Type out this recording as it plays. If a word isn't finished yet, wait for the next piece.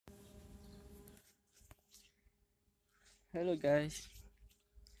Hello, guys,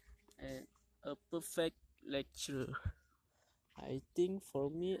 and a perfect lecturer. I think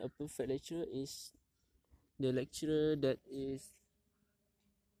for me, a perfect lecturer is the lecturer that is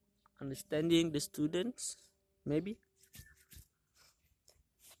understanding the students. Maybe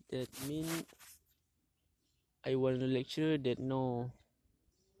that mean I want a lecturer that know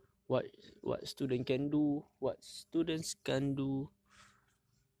what what student can do, what students can do,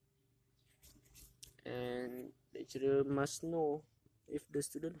 and lecturer must know if the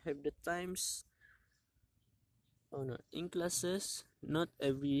student have the times or not in classes. Not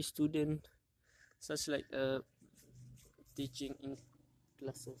every student such like teaching in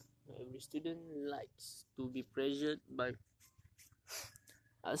classes. Every student likes to be pressured by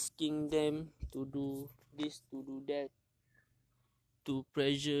asking them to do this, to do that, to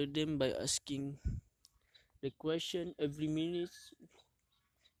pressure them by asking the question every minute,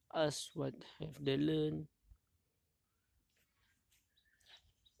 ask what have they learned,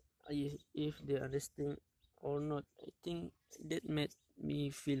 if they understand or not. I think that made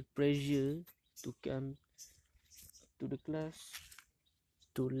me feel pressure to come to the class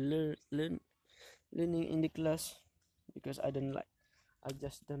to learning in the class because I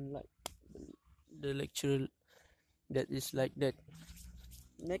just don't like the lecturer that is like that.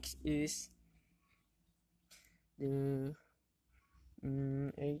 Next is the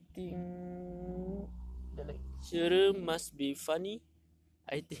I think the lecturer must be funny.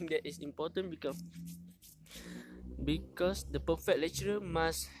 I think that is important because the perfect lecturer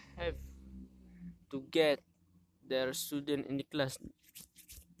must have to get their student in the class.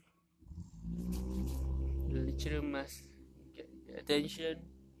 The lecturer must get the attention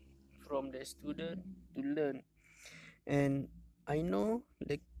from the student to learn. And I know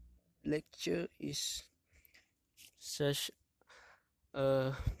lecture is such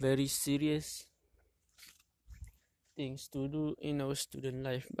a very serious things to do in our student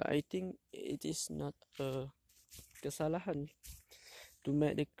life, but I think it is not a kesalahan to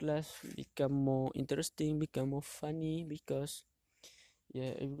make the class become more interesting, become more funny, because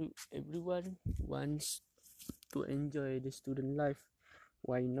yeah, everyone wants to enjoy the student life.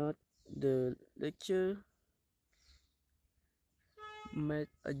 Why not the lecture make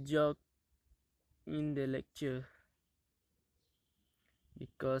a joke in the lecture?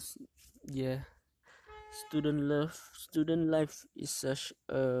 Because yeah, student life is such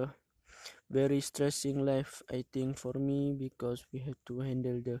a very stressing life, I think, for me, because we have to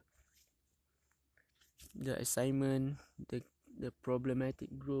handle the assignment, the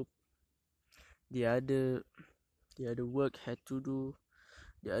problematic group, the other work had to do,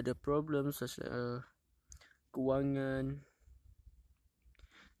 the other problems such as kewangan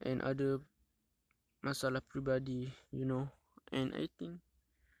and other masalah pribadi. And I think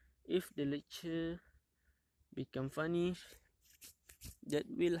if the lecture become funny, that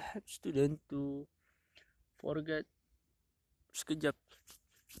will help student to forget sekejap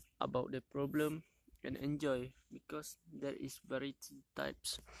about the problem and enjoy, because there is variety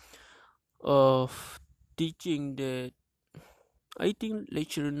types of teaching that I think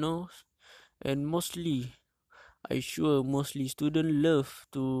lecturer knows, and mostly student love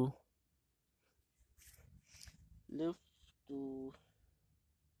to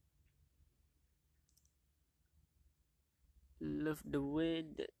love the way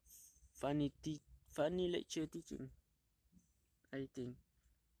that funny lecture teaching, I think.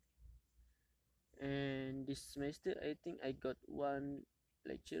 And this semester I think I got one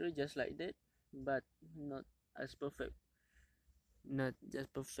lecturer just like that, but not as perfect, not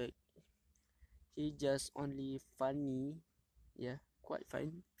just perfect. He just only funny, yeah, quite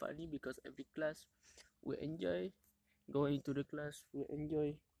funny, because every class we enjoy going to the class, we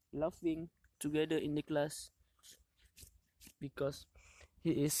enjoy laughing together in the class, because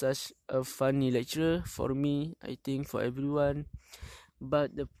he is such a funny lecturer for me, I think for everyone.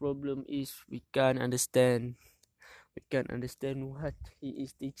 But the problem is we can't understand what he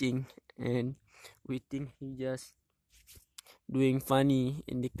is teaching, and we think he just doing funny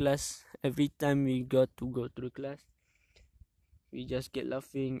in the class. Every time we got to go to the class, we just get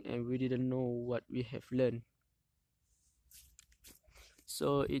laughing and we didn't know what we have learned.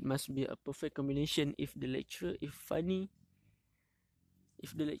 So it must be a perfect combination. If the lecturer is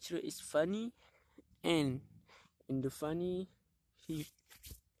funny, and in the funny, he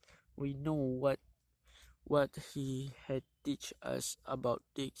we know what he had teach us about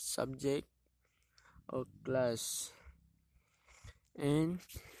the subject or class. And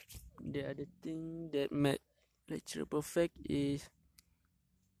the other thing that made lecture perfect is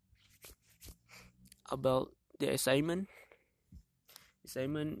about the assignment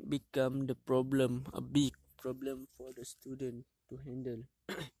become the problem, a big problem for the student to handle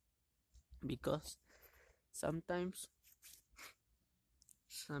because sometimes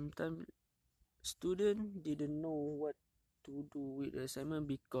sometimes student didn't know what to do with the assignment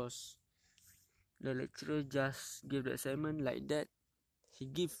because the lecturer just give the assignment like that. He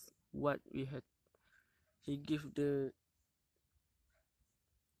give what we had. He give the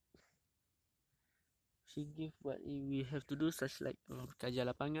he give what we have to do, such like kerja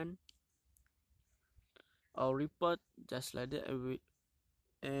lapangan or report, just like that.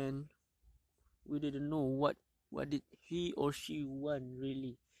 And we didn't know what did he or she want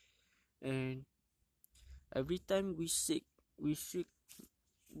really. And every time we seek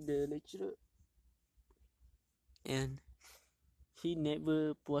the lecturer, and he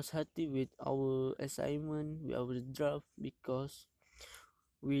never was happy with our assignment, with our draft, because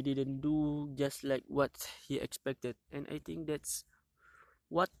we didn't do just like what he expected. And I think that's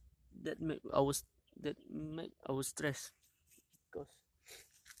what that make our stress, because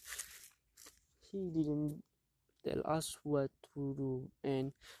he didn't tell us what to do.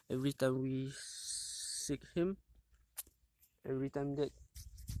 And every time we seek him, every time that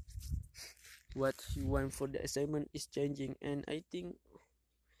what he want for the assignment is changing. And I think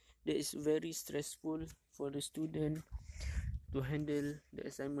that is very stressful for the student to handle the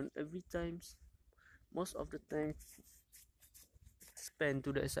assignment every time, most of the time spent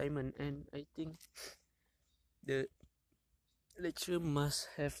to the assignment. And I think the lecturer must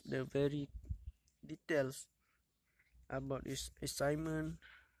have the very details about this assignment,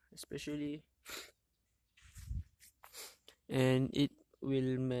 especially, and it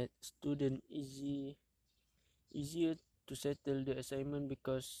will make student easier to settle the assignment,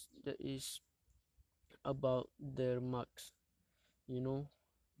 because that is about their marks, you know,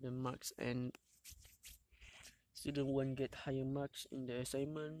 the marks. And student won't get higher marks in the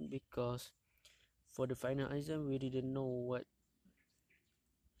assignment, because for the final exam we didn't know what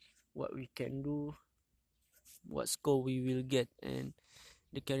we can do, what score we will get. And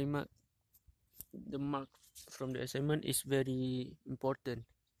the carry mark, the mark from the assignment is very important.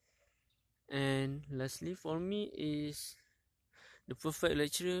 And lastly for me is the perfect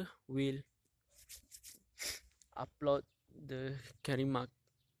lecturer will upload the carry mark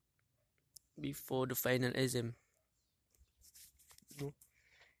before the final exam.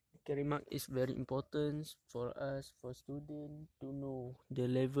 Carry mark is very important for us, for students, to know the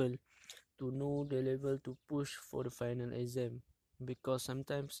level, to push for the final exam. Because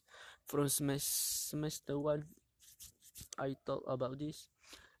sometimes from semester 1 I talk about this,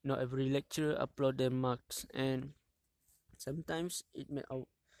 not every lecturer upload their marks. And sometimes it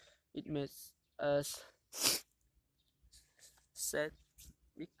makes us sad,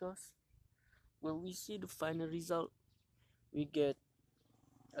 because when we see the final result we get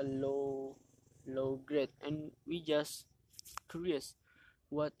a low grade, and we just curious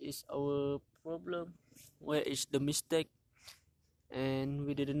what is our problem, where is the mistake. And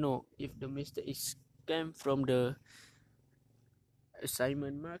we didn't know if the mistake is came from the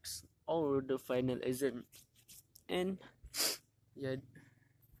assignment marks or the final exam. And yeah,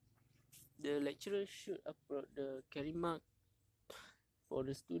 the lecturer should upload the carry mark for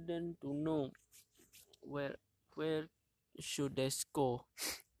the student to know where should they score.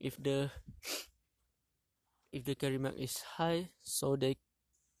 if the if the carry mark is high, so they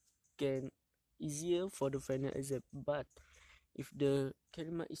can easier for the final exam. But if the carry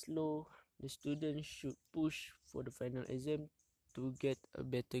mark is low, the student should push for the final exam to get a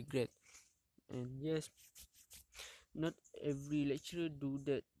better grade. And yes, not every lecturer do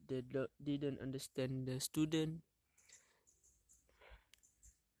that. They didn't understand the student.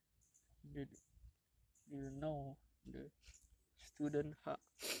 They didn't know the student heart.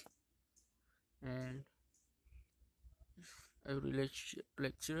 And every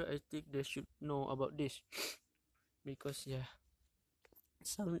lecturer, I think they should know about this, because yeah,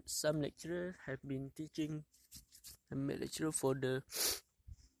 some lecturer have been teaching, lecturer for the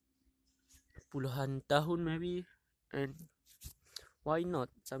puluhan tahun maybe. And why not,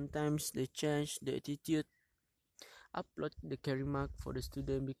 sometimes they change the attitude, upload the carry mark for the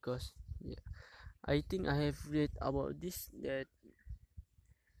student. Because yeah, I think I have read about this, that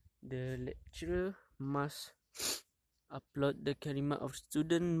the lecturer must upload the carry mark of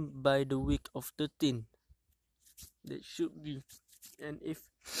student by the week of 13. That should be. And if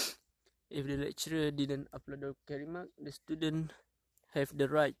the lecturer didn't upload the carry mark, the student have the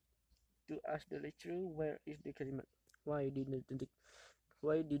right to ask the lecturer where is the carry mark. Why didn't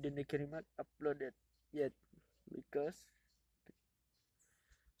the carry mark uploaded yet? Because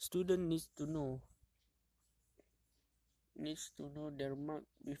student needs to know needs to know their mark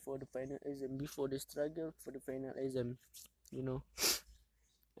before the final exam, before the struggle for the final exam, you know.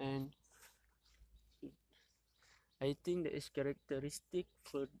 And I think that is characteristic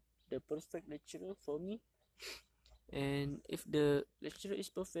for the perfect lecturer for me. And if the lecturer is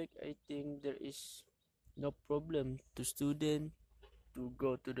perfect, I think there is no problem to student to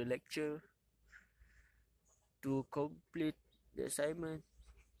go to the lecture, to complete the assignment,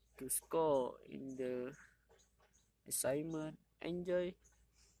 to score in the assignment, enjoy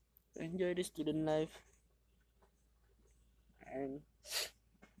the student life. And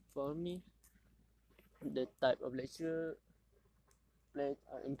for me, the type of lecturer played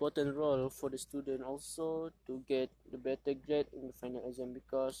an important role for the student also to get the better grade in the final exam,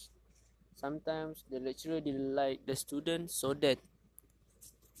 because sometimes the lecturer didn't like the student, so that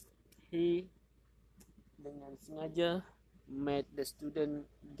he dengan sengaja made the student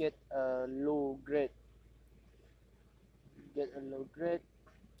get a low grade,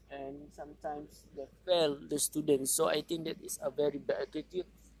 and sometimes they fail the students. So I think that is a very bad attitude,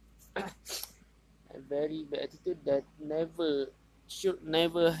 a very bad attitude that should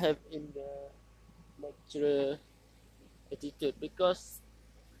never have in the lecturer attitude, because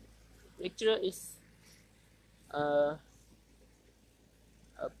lecturer is a,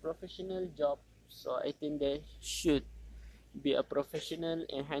 a professional job. So I think they should be a professional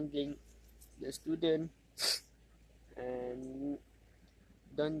in handling the student, and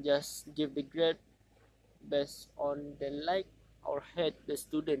don't just give the grade based on the like or hate the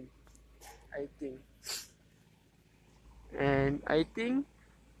student, I think. And I think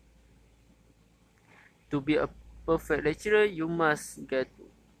to be a perfect lecturer, you must get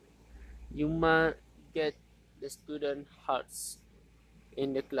the student hearts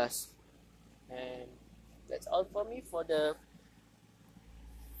in the class. And that's all for me for the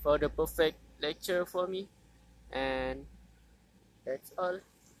perfect lecture for me. And that's all.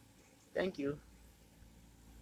 Thank you.